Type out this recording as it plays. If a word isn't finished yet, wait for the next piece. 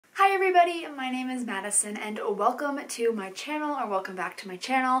Hi everybody, my name is Madison and welcome to my channel, or welcome back to my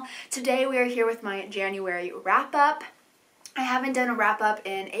channel. Today we are here with my January wrap-up. I haven't done a wrap-up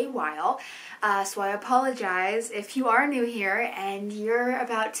in a while, so I apologize if you are new here and you're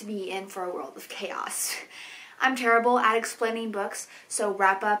about to be in for a world of chaos. I'm terrible at explaining books, so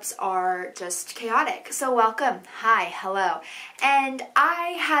wrap-ups are just chaotic. So welcome, hi, hello. And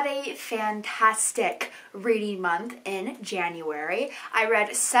I had a fantastic reading month in January. I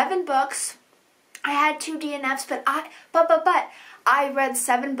read 7 books. I had 2 DNFs, but I read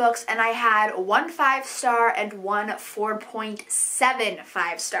 7 books and I had 1 5-star and 1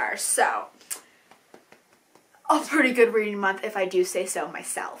 4.75 stars. So a pretty good reading month if I do say so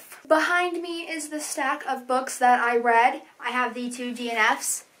myself. Behind me is the stack of books that I read. I have the 2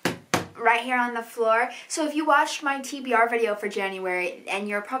 DNFs right here on the floor. So if you watched my TBR video for January and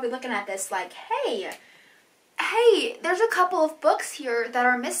you're probably looking at this like, hey, there's a couple of books here that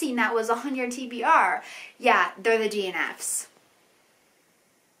are missing that was on your TBR. Yeah, they're the DNFs.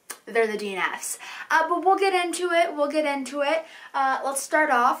 They're the DNFs. But we'll get into it. Let's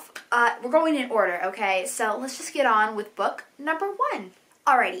start off. We're going in order, okay? So let's just get on with book number 1.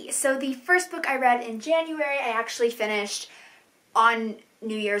 Alrighty, so the first book I read in January, I actually finished on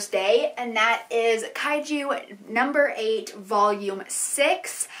New Year's Day, and that is Kaiju number 8, volume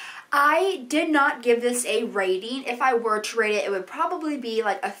 6. I did not give this a rating. If I were to rate it, it would probably be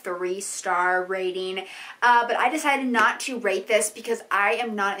like a 3-star rating. But I decided not to rate this because I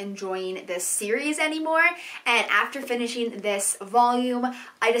am not enjoying this series anymore. And after finishing this volume,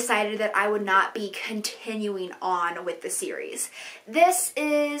 I decided that I would not be continuing on with the series. This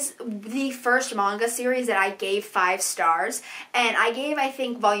is the first manga series that I gave 5 stars. And I gave, I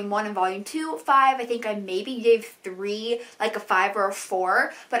think, volume 1 and volume 2 5. I think I maybe gave 3 like a 5 or a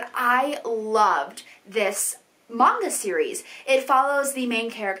 4. But I loved this manga series. It follows the main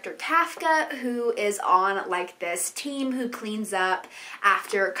character Kafka, who is on like this team who cleans up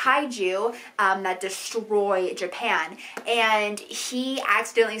after kaiju that destroy Japan, and he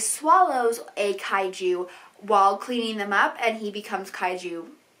accidentally swallows a kaiju while cleaning them up, and he becomes Kaiju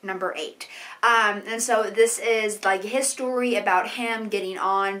number 8. And so this is like his story about him getting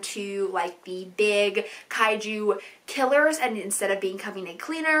on to like the big kaiju killers, and instead of becoming a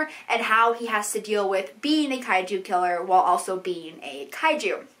cleaner, and how he has to deal with being a kaiju killer while also being a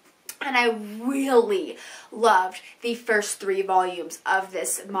kaiju. And I really loved the first 3 volumes of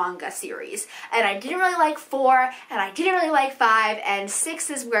this manga series. And I didn't really like 4, and I didn't really like 5, and 6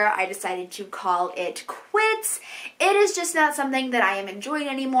 is where I decided to call it quits. It is just not something that I am enjoying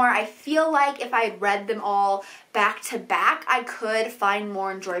anymore. I feel like if I had read them all back to back, I could find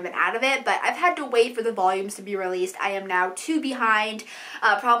more enjoyment out of it, but I've had to wait for the volumes to be released. I am now 2 behind,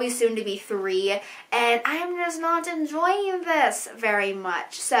 probably soon to be 3, and I am just not enjoying this very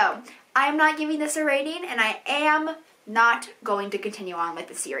much. So I am not giving this a rating, and I am not going to continue on with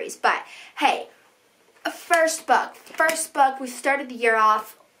the series. But hey, first book, we started the year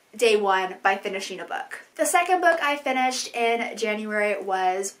off day 1 by finishing a book. The second book I finished in January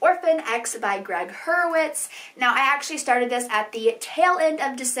was Orphan X by Greg Hurwitz. Now, I actually started this at the tail end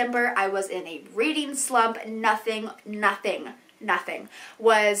of December. I was in a reading slump. Nothing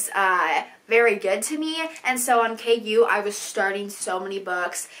was very good to me, and so on KU I was starting so many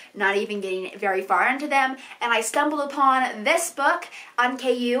books, not even getting very far into them, and I stumbled upon this book on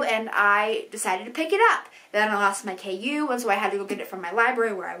KU and I decided to pick it up. Then I lost my KU, and so I had to go get it from my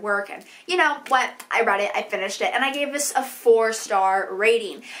library where I work, and you know what, I read it, I finished it, and I gave this a 4-star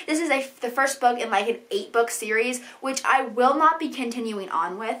rating. This is the first book in like an 8-book series, which I will not be continuing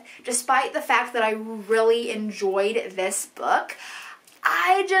on with, despite the fact that I really enjoyed this book.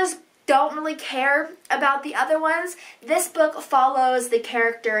 I just don't really care about the other ones. This book follows the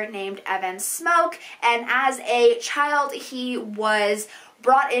character named Evan Smoke, and as a child he was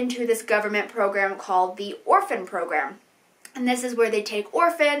brought into this government program called the Orphan Program. And this is where they take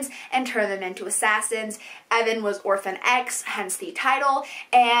orphans and turn them into assassins. Evan was Orphan X, hence the title.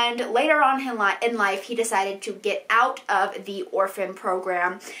 And later on in life, he decided to get out of the orphan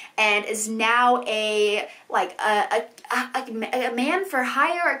program and is now a man for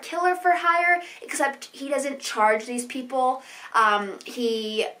hire, a killer for hire, except he doesn't charge these people.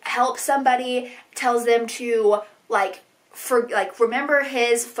 He helps somebody, tells them to remember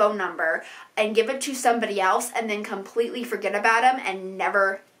his phone number and give it to somebody else, and then completely forget about him and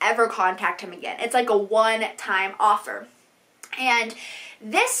never ever contact him again. It's like a one-time offer. And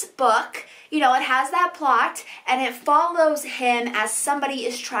this book, you know, it has that plot, and it follows him as somebody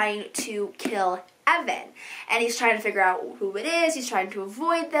is trying to kill Evan. And he's trying to figure out who it is. He's trying to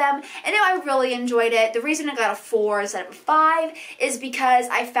avoid them. And I really enjoyed it. The reason I got a 4 instead of a 5 is because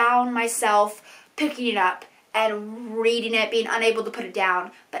I found myself picking it up and reading it, being unable to put it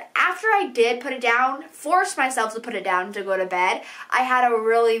down. But after I did put it down, forced myself to put it down to go to bed, I had a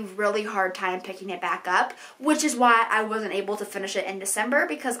really, really hard time picking it back up, which is why I wasn't able to finish it in December,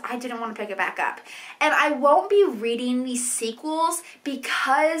 because I didn't want to pick it back up. And I won't be reading these sequels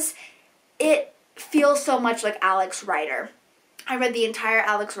because it feels so much like Alex Rider. I read the entire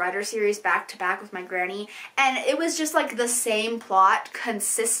Alex Rider series back to back with my granny, and it was just like the same plot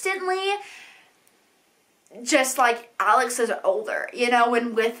consistently, just like Alex is older, you know,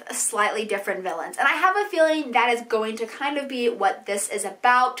 and with slightly different villains. And I have a feeling that is going to kind of be what this is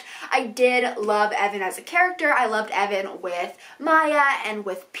about. I did love Evan as a character. I loved Evan with Maya and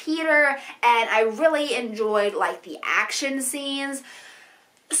with Peter, and I really enjoyed like the action scenes.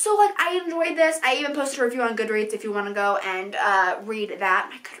 So like I enjoyed this. I even posted a review on Goodreads if you want to go and read that.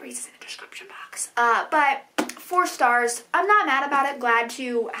 My Goodreads is in the description box. But 4 stars. I'm not mad about it. Glad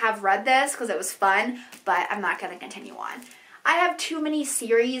to have read this because it was fun, but I'm not going to continue on. I have too many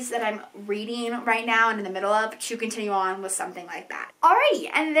series that I'm reading right now and in the middle of to continue on with something like that. Alrighty,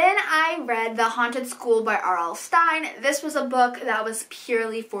 and then I read The Haunted School by R.L. Stine. This was a book that was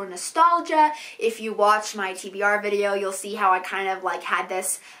purely for nostalgia. If you watch my TBR video, you'll see how I kind of like had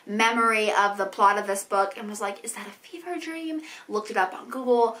this memory of the plot of this book and was like, is that a fever dream? Looked it up on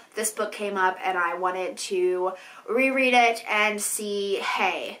Google. This book came up and I wanted to reread it and see,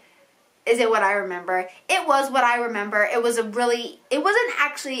 hey, is it what I remember? It was what I remember. It was it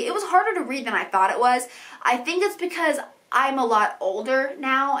was harder to read than I thought it was. I think it's because I'm a lot older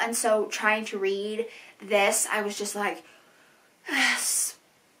now, and so trying to read this, I was just like, it's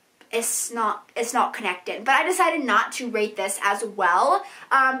not connected. But I decided not to rate this as well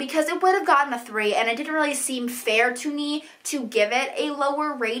because it would have gotten a 3, and it didn't really seem fair to me to give it a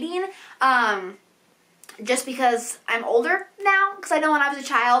lower rating. Just because I'm older now, because I know when I was a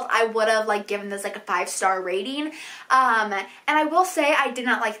child, I would have like given this like a 5-star rating. And I will say I did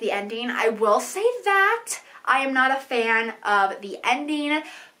not like the ending. I will say that I am not a fan of the ending,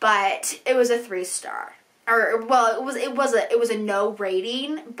 but it was a 3-star. Or well, it was a no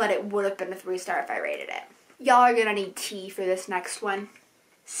rating, but it would have been a 3-star if I rated it. Y'all are gonna need tea for this next one.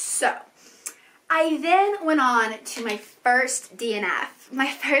 So I then went on to my first DNF. My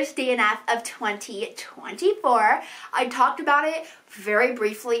first DNF of 2024. I talked about it very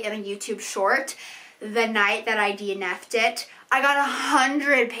briefly in a YouTube short the night that I DNF'd it. I got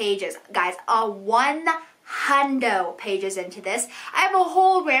 100 pages. Guys, 100 pages into this. I have a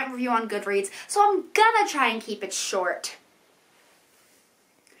whole rant review on Goodreads, so I'm gonna try and keep it short.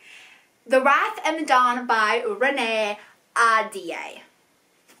 The Wrath and the Dawn by Renee Ahdieh.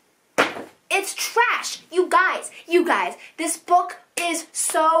 It's trash. You guys, this book is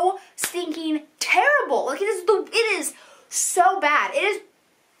so stinking terrible. Like it is so bad. It is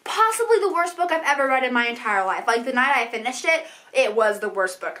possibly the worst book I've ever read in my entire life. Like the night I finished it, it was the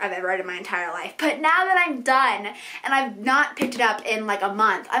worst book I've ever read in my entire life. But now that I'm done and I've not picked it up in like a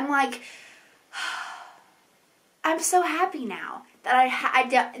month, I'm like, I'm so happy now that I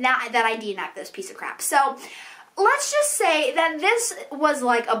DNF'd this piece of crap. So let's just say that this was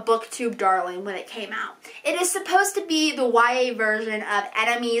like a booktube darling when it came out. It is supposed to be the YA version of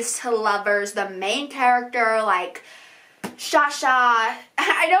Enemies to Lovers. The main character, like Shasha,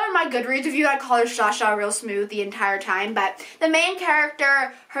 I know in my Goodreads review I call her Shasha real smooth the entire time, but the main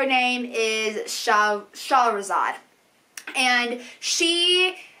character, her name is Shahrazad. And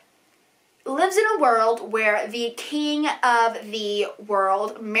she lives in a world where the king of the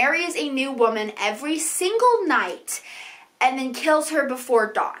world marries a new woman every single night and then kills her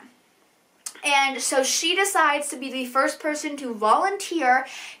before dawn. And so she decides to be the first person to volunteer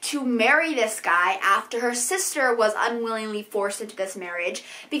to marry this guy after her sister was unwillingly forced into this marriage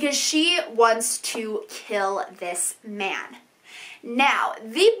because she wants to kill this man. Now,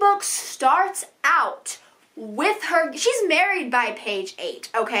 the book starts out with her, she's married by page 8,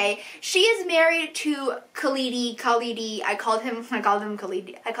 okay? She is married to Khalidi, I called him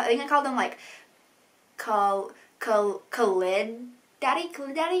Khalidi, I think I called him like Khalid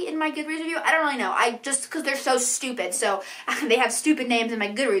Daddy in my Goodreads review. I don't really know. I just, because they're so stupid, so they have stupid names in my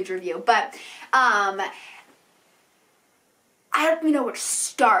Goodreads review. But I don't even know where to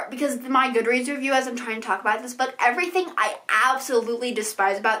start because my Goodreads review, as I'm trying to talk about this book, everything I absolutely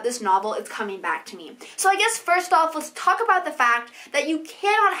despise about this novel is coming back to me. So I guess first off, let's talk about the fact that you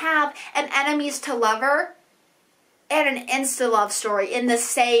cannot have an enemies to lover and an insta-love story in the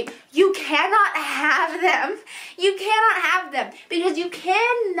same. You cannot have them. You cannot have them because you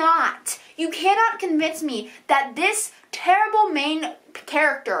You cannot convince me that this terrible main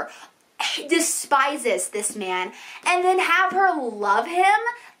character despises this man and then have her love him.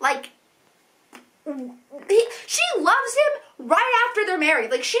 Like, she loves him right after they're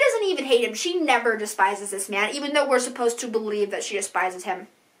married. Like, she doesn't even hate him. She never despises this man, even though we're supposed to believe that she despises him.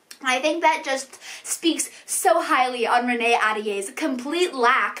 I think that just speaks so highly on Renee Ahdier's complete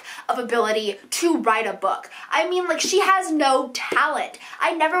lack of ability to write a book. I mean, like, she has no talent.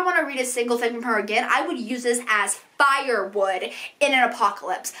 I never want to read a single thing from her again. I would use this as firewood in an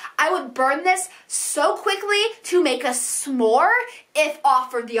apocalypse. I would burn this so quickly to make a s'more if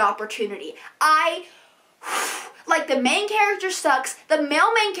offered the opportunity. Like, the main character sucks. The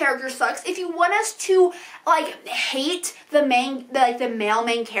male main character sucks. If you want us to, like, hate the male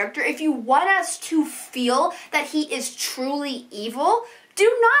main character, if you want us to feel that he is truly evil,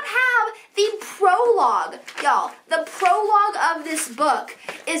 do not have the prologue. Y'all, the prologue of this book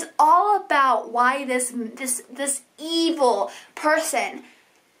is all about why this evil person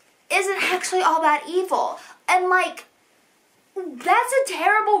isn't actually all that evil. And, like, that's a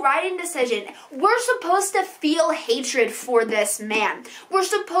terrible writing decision. We're supposed to feel hatred for this man. We're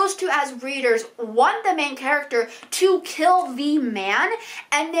supposed to, as readers, want the main character to kill the man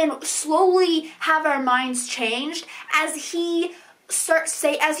and then slowly have our minds changed as he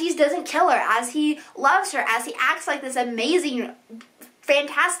doesn't kill her, as he loves her, as he acts like this amazing,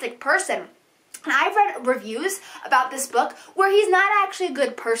 fantastic person. And I've read reviews about this book where he's not actually a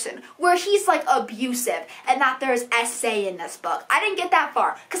good person, where he's, like, abusive, and that there's essay in this book. I didn't get that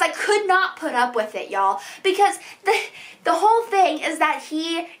far, because I could not put up with it, y'all. Because the whole thing is that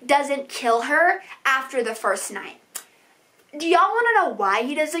he doesn't kill her after the first night. Do y'all want to know why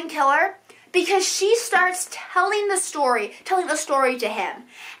he doesn't kill her? Because she starts telling a story to him,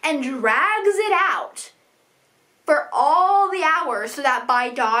 and drags it out for all the hours so that by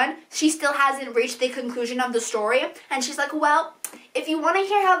dawn, she still hasn't reached the conclusion of the story. And she's like, well, if you want to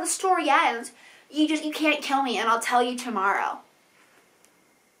hear how the story ends, you can't kill me and I'll tell you tomorrow.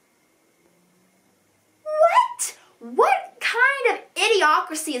 What? What kind of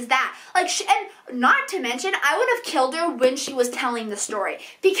idiocracy is that? Like, and not to mention, I would have killed her when she was telling the story,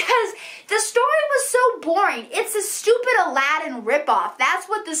 because the story was so boring. It's a stupid Aladdin ripoff. That's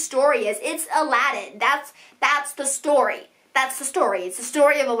what the story is. It's Aladdin. That's the story. That's the story. It's the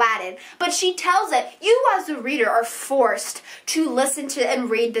story of Aladdin. But she tells it. You as a reader are forced to listen to and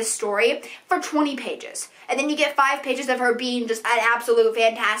read this story for 20 pages. And then you get 5 pages of her being just an absolute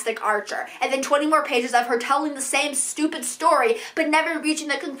fantastic archer. And then 20 more pages of her telling the same stupid story, but never reaching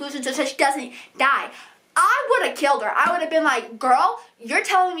the conclusion so she doesn't die. I would have killed her. I would have been like, girl, you're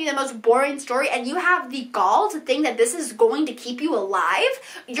telling me the most boring story and you have the gall to think that this is going to keep you alive?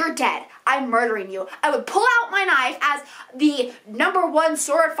 You're dead. I'm murdering you. I would pull out my knife as the #1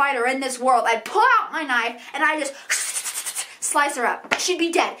 sword fighter in this world. I'd pull out my knife and I just slice her up. She'd be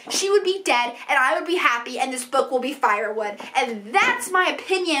dead. She would be dead and I would be happy and this book will be firewood. And that's my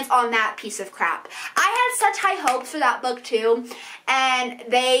opinions on that piece of crap. I had such high hopes for that book too, and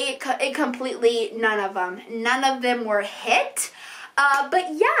none of them were hit.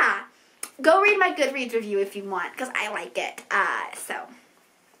 But yeah, go read my Goodreads review if you want, because I like it. So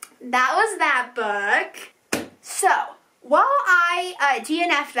that was that book. So while I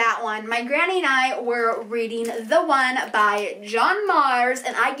DNF'd that one, my granny and I were reading The One by John Mars,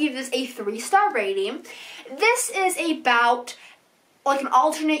 and I gave this a 3-star rating. This is about, like, an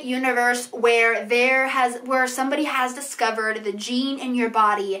alternate universe where somebody has discovered the gene in your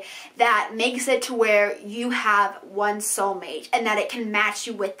body that makes it to where you have one soulmate and that it can match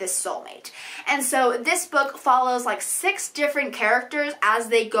you with this soulmate. And so this book follows like 6 different characters as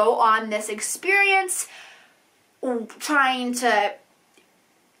they go on this experience trying to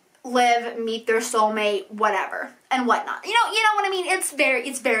live, meet their soulmate, whatever, and whatnot. You know what I mean? It's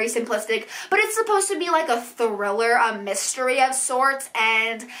very simplistic, but it's supposed to be like a thriller, a mystery of sorts,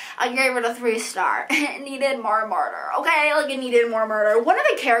 and I gave it a 3-star. It needed more murder, okay? Like, it needed more murder. One of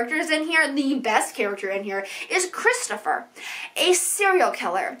the characters in here, the best character in here, is Christopher, a serial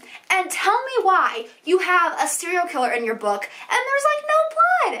killer. And tell me why you have a serial killer in your book and there's like no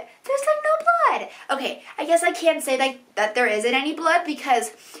blood. There's like no blood. Okay, I guess I can't say that there isn't any blood,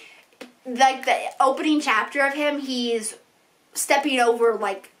 because like the opening chapter of him, he's stepping over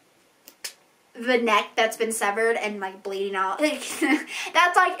like the neck that's been severed and like bleeding out.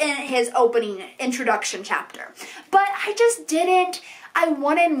 That's like in his opening introduction chapter. But I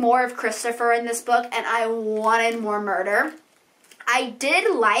wanted more of Christopher in this book, and I wanted more murder. I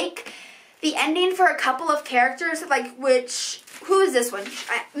did like the ending for a couple of characters, like, who is this one?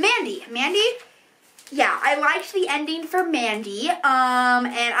 Mandy. yeah, I liked the ending for Mandy, and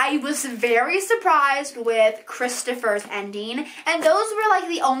I was very surprised with Christopher's ending, and those were like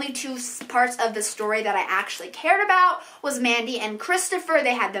the only two parts of the story that I actually cared about, was Mandy and Christopher.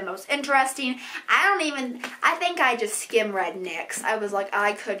 They had the most interesting. I think I just skim read Nick's. I was like,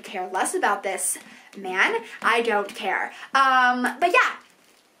 I could care less about this, man. I don't care. But yeah,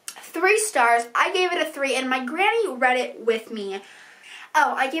 3 stars. I gave it a 3, and my granny read it with me.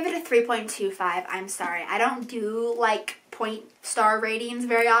 Oh, I gave it a 3.25. I'm sorry. I don't do, like, point star ratings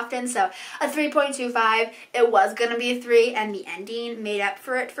very often, so a 3.25. It was going to be a 3, and the ending made up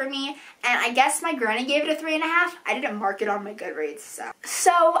for it for me. And I guess my granny gave it a 3.5. I didn't mark it on my Goodreads, so.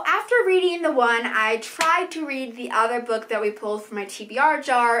 So, after reading the one, I tried to read the other book that we pulled from my TBR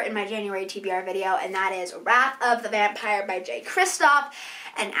jar in my January TBR video, and that is Wrath of the Vampire by Jay Kristoff.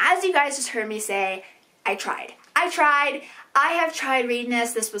 And as you guys just heard me say, I tried. I have tried reading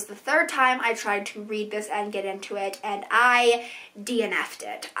this. This was the 3rd time I tried to read this and get into it, and I DNF'd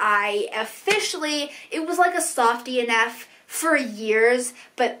it. It was like a soft DNF for years,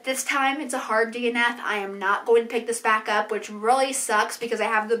 but this time it's a hard DNF. I am not going to pick this back up, which really sucks because I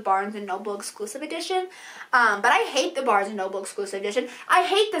have the Barnes & Noble exclusive edition, but I hate the Barnes & Noble exclusive edition. I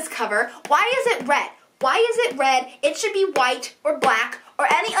hate this cover. Why is it red? Why is it red? It should be white or black or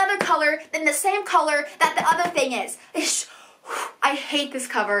any other color than the same color that the other thing is. I hate this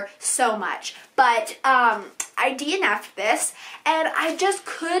cover so much, but I DNF'd this, and I just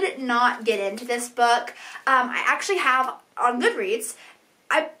could not get into this book. I actually have, on Goodreads,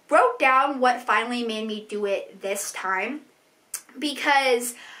 I wrote down what finally made me do it this time,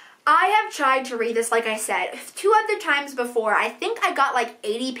 because I have tried to read this, like I said, 2 other times before. I think I got like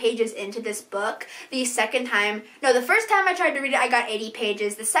 80 pages into this book. The first time I tried to read it, I got 80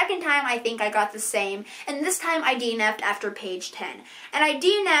 pages. The second time, I think I got the same. And this time, I DNF'd after page 10. And I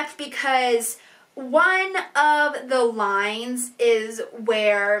DNF'd because one of the lines is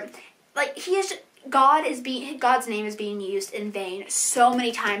where, like, God's name is being used in vain so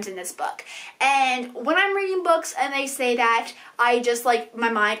many times in this book. And when I'm reading books and they say that, I just, like, my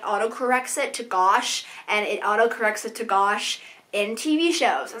mind autocorrects it to gosh, and it autocorrects it to gosh in TV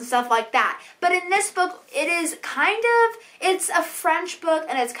shows and stuff like that. But in this book, it's a French book,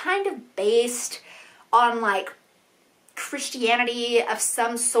 and it's kind of based on, like, Christianity of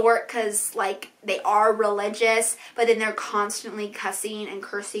some sort, because, like, they are religious, but then they're constantly cussing and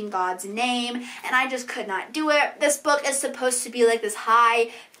cursing God's name, and I just could not do it. This book is supposed to be like this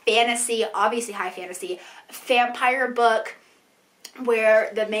obviously high fantasy, vampire book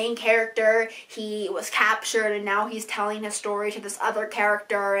where the main character, he was captured, and now he's telling his story to this other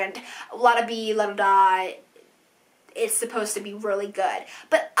character, and la-da-bee-la-da-da. It's supposed to be really good.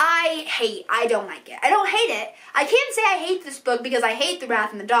 But I don't like it. I don't hate it. I can't say I hate this book because I hate The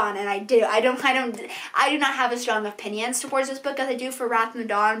Wrath and the Dawn, and I do. I do not have as strong opinions towards this book as I do for Wrath and the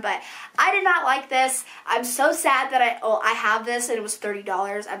Dawn, but I did not like this. I'm so sad that I have this, and it was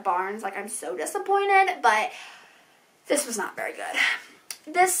 $30 at Barnes. Like, I'm so disappointed, but this was not very good.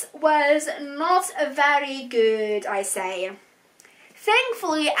 This was not very good, I say.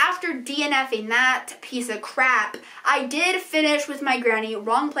 Thankfully, after DNFing that piece of crap, I did finish with my granny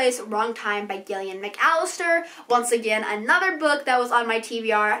Wrong Place, Wrong Time by Gillian McAllister. Once again, another book that was on my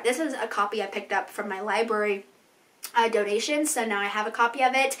TBR. This is a copy I picked up from my library donation, so now I have a copy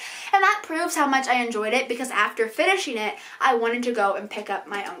of it. And that proves how much I enjoyed it, because after finishing it, I wanted to go and pick up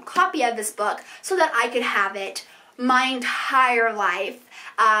my own copy of this book so that I could have it my entire life.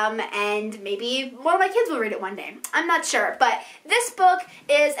 And maybe one of my kids will read it one day. I'm not sure, but this book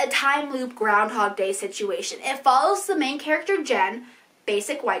is a time loop Groundhog Day situation. It follows the main character, Jen,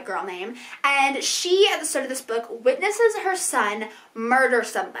 basic white girl name, and she, at the start of this book, witnesses her son murder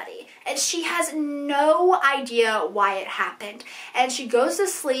somebody, and she has no idea why it happened. And she goes to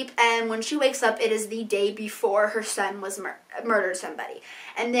sleep, and when she wakes up, it is the day before her son was murdered somebody.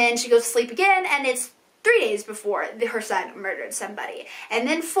 And then she goes to sleep again, and it's 3 days before her son murdered somebody, and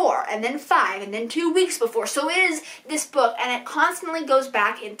then 4, and then 5, and then 2 weeks before. So it is this book, and it constantly goes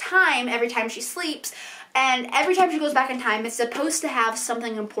back in time every time she sleeps, and every time she goes back in time, it's supposed to have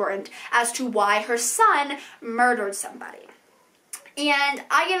something important as to why her son murdered somebody. And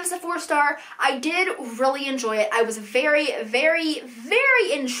I gave this a 4-star. I did really enjoy it. I was very, very,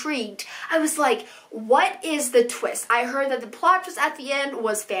 very intrigued. I was like, what is the twist? I heard that the plot twist at the end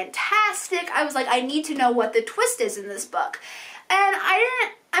was fantastic. I was like, I need to know what the twist is in this book. And I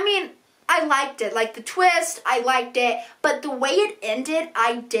liked it. Like, the twist, I liked it. But the way it ended,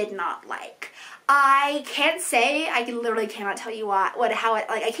 I did not like. I can't say, I literally cannot tell you how it,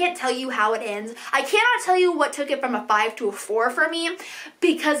 like, I can't tell you how it ends. I cannot tell you what took it from a 5 to a 4 for me,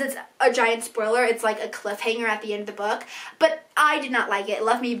 because it's a giant spoiler. It's like a cliffhanger at the end of the book, but I did not like it. It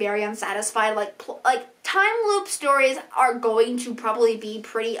left me very unsatisfied. Like time loop stories are going to probably be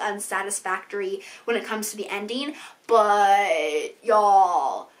pretty unsatisfactory when it comes to the ending, but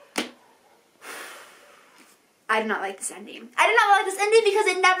y'all, I did not like this ending. I did not like this ending because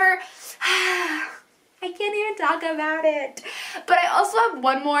it never... I can't even talk about it. But I also have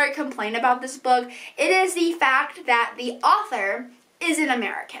one more complaint about this book. It is the fact that the author is an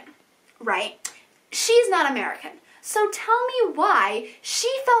American, right? She's not American. So tell me why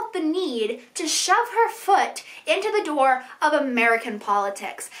she felt the need to shove her foot into the door of American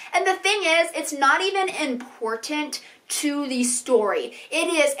politics. And the thing is, it's not even important to the story.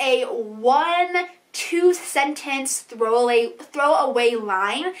 It is a 1-2 sentence throwaway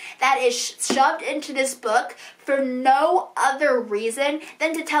line that is shoved into this book for no other reason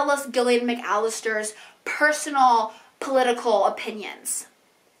than to tell us Gillian McAllister's personal political opinions.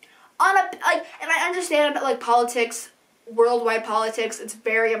 And I understand that, like, politics, worldwide politics, it's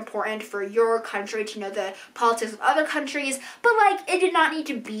very important for your country to know the politics of other countries, but, like, it did not need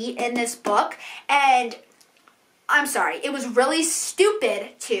to be in this book, and I'm sorry, it was really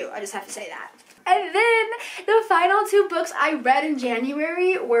stupid too. I just have to say that. And then the final 2 books I read in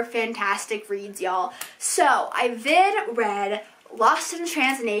January were fantastic reads, y'all. So I then read Lost in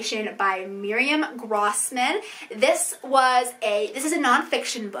Translation by Miriam Grossman. This is a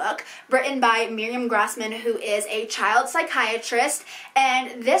nonfiction book written by Miriam Grossman, who is a child psychiatrist,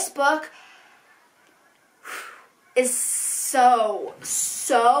 and this book is so,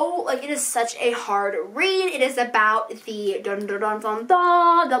 like, it is such a hard read. It is about the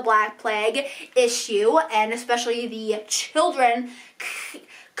the Black Plague issue, and especially the children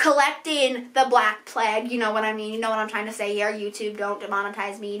collecting the Black Plague. You know what I mean? You know what I'm trying to say here. YouTube, don't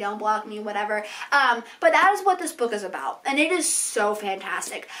demonetize me, don't block me, whatever. But that is what this book is about, and it is so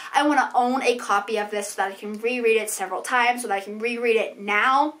fantastic. I want to own a copy of this so that I can reread it several times, so that I can reread it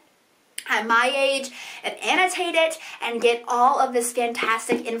now at my age and annotate it and get all of this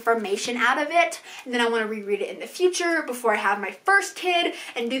fantastic information out of it. And then I want to reread it in the future before I have my first kid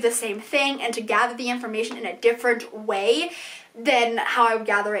and do the same thing, and to gather the information in a different way than how I would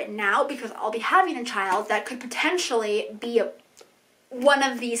gather it now, because I'll be having a child that could potentially be one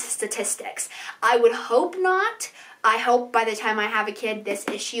of these statistics. I would hope not. I hope by the time I have a kid, this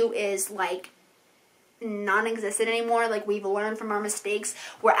issue is, like, non-existent anymore. Like, we've learned from our mistakes.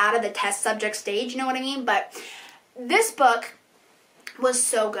 We're out of the test subject stage, you know what I mean? But this book was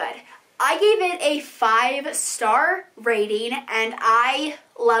so good. I gave it a 5-star rating, and I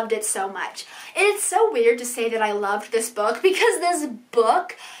loved it so much. And it's so weird to say that I loved this book, because this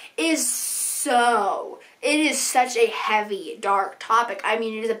book is it is such a heavy, dark topic. I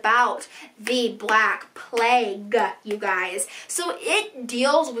mean, it is about the Black Plague, you guys. So it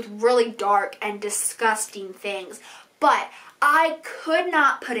deals with really dark and disgusting things, but I could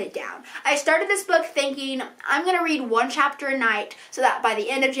not put it down. I started this book thinking, I'm going to read 1 chapter a night so that by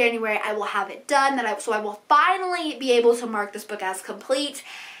the end of January I will have it done, so I will finally be able to mark this book as complete,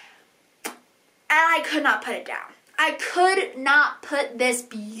 and I could not put it down. I could not put this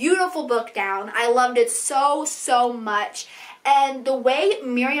beautiful book down. I loved it so, so much. And the way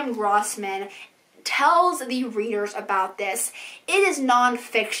Miriam Grossman tells the readers about this, it is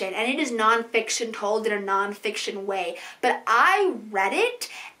nonfiction, and it is nonfiction told in a nonfiction way. But I read it,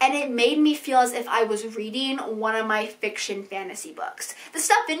 and it made me feel as if I was reading one of my fiction fantasy books. The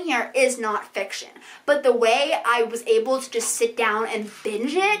stuff in here is not fiction, but the way I was able to just sit down and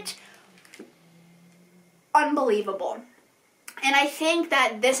binge it, unbelievable. And I think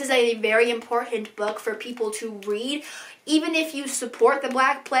that this is a very important book for people to read, even if you support the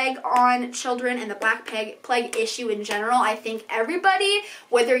Black Plague on children and the Black Plague issue in general. I think everybody,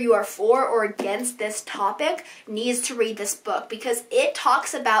 whether you are for or against this topic, needs to read this book, because it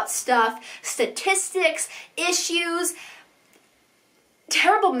talks about stuff, statistics, issues,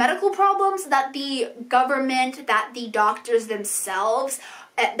 terrible medical problems that the government, that the doctors themselves,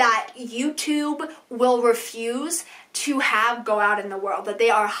 that YouTube will refuse to have go out in the world, that they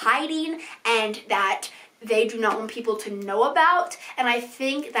are hiding and that they do not want people to know about. And I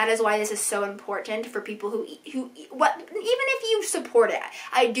think that is why this is so important for people who even if you support it,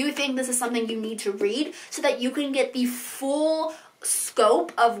 I do think this is something you need to read so that you can get the full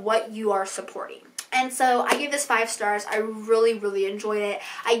scope of what you are supporting. And so I gave this 5 stars. I really, really enjoyed it.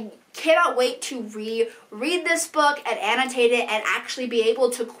 I cannot wait to reread this book and annotate it and actually be able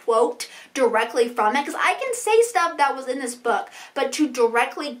to quote directly from it, because I can say stuff that was in this book, but to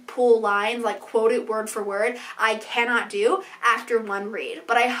directly pull lines, like quote it word for word, I cannot do after one read.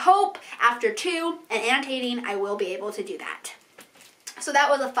 But I hope after 2 and annotating, I will be able to do that. So that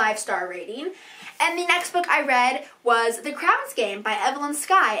was a 5-star rating. And the next book I read was The Crowns Game by Evelyn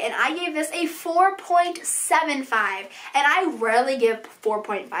Skye, and I gave this a 4.75. And I rarely give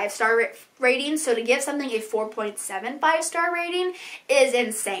 4.5-star ratings, so to give something a 4.75-star rating is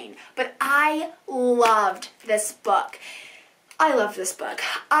insane. But I loved this book. I love this book.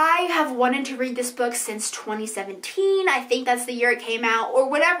 I have wanted to read this book since 2017. I think that's the year it came out, or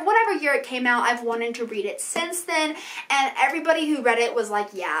whatever year it came out. I've wanted to read it since then, and everybody who read it was like,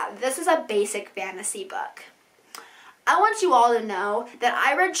 yeah, this is a basic fantasy book. I want you all to know that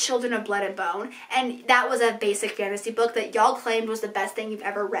I read Children of Blood and Bone, and that was a basic fantasy book that y'all claimed was the best thing you've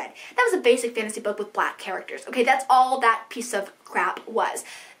ever read. That was a basic fantasy book with black characters. Okay, that's all that piece of crap was.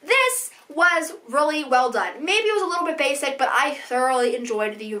 This was really well done. Maybe it was a little bit basic, but I thoroughly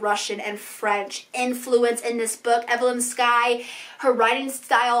enjoyed the Russian and French influence in this book. Evelyn Skye, her writing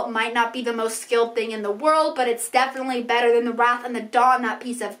style might not be the most skilled thing in the world, but it's definitely better than The Wrath and the Dawn, that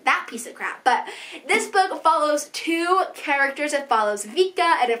piece of crap. But this book follows 2 characters. It follows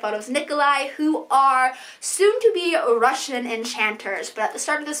Vika and it follows Nikolai, who are soon to be Russian enchanters. But at the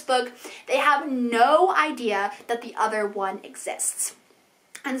start of this book, they have no idea that the other one exists.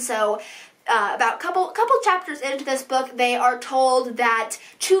 And so about couple chapters into this book, they are told that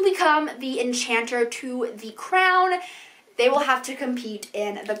to become the enchanter to the crown, they will have to compete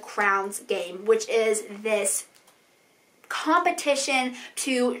in the Crowns Game, which is this competition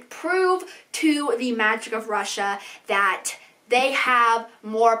to prove to the magic of Russia that they have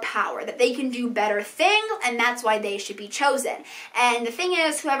more power, that they can do better things, and that's why they should be chosen. And the thing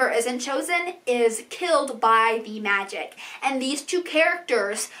is, whoever isn't chosen is killed by the magic. And these 2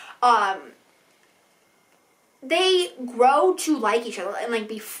 characters, they grow to like each other and like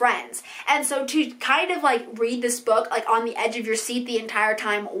be friends. And so to kind of like read this book like on the edge of your seat the entire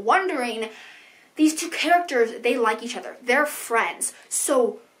time, wondering, these 2 characters, they like each other. They're friends.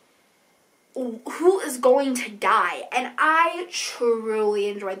 So who is going to die? And I truly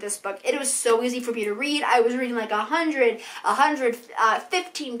enjoyed this book. It was so easy for me to read. I was reading like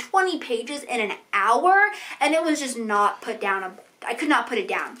 115, 20 pages in an hour, and it was just not put down. I could not put it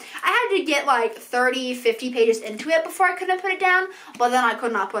down. I had to get like 30, 50 pages into it before I couldn't put it down, but then I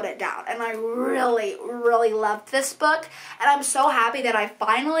could not put it down. And I really, really loved this book, and I'm so happy that I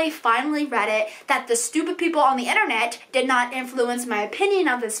finally read it, that the stupid people on the internet did not influence my opinion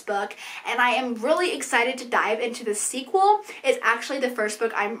of this book, and I am really excited to dive into the sequel. It's actually the first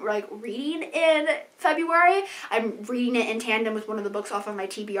book I'm like reading in February. I'm reading it in tandem with one of the books off of my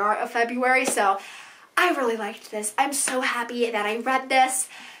TBR of February, so I really liked this. I'm so happy that I read this.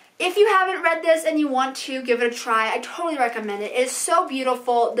 If you haven't read this and you want to give it a try, I totally recommend it. It is so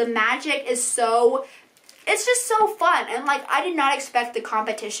beautiful. The magic is so, it's just so fun. And like, I did not expect the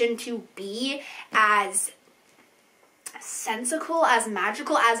competition to be as sensical, as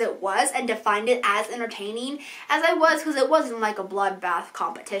magical as it was, and to find it as entertaining as I was, because it wasn't like a bloodbath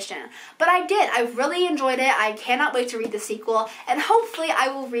competition. But I did. I really enjoyed it. I cannot wait to read the sequel, and hopefully I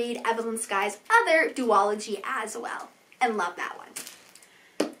will read Evelyn Skye's other duology as well, and love that one.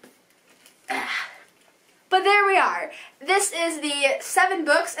 But there we are. This is the 7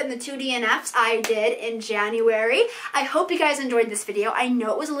 books and the 2 DNFs I did in January. I hope you guys enjoyed this video. I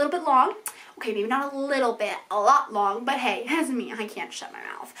know it was a little bit long. Okay, maybe not a little bit, a lot long, but hey, that's me. I can't shut my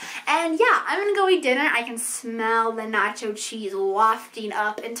mouth. And yeah, I'm gonna go eat dinner. I can smell the nacho cheese wafting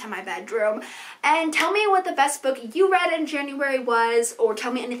up into my bedroom. And tell me what the best book you read in January was, or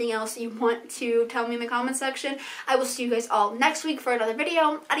tell me anything else you want to tell me in the comment section. I will see you guys all next week for another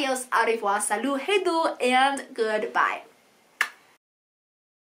video. Adios, au revoir, salut, hello, and goodbye.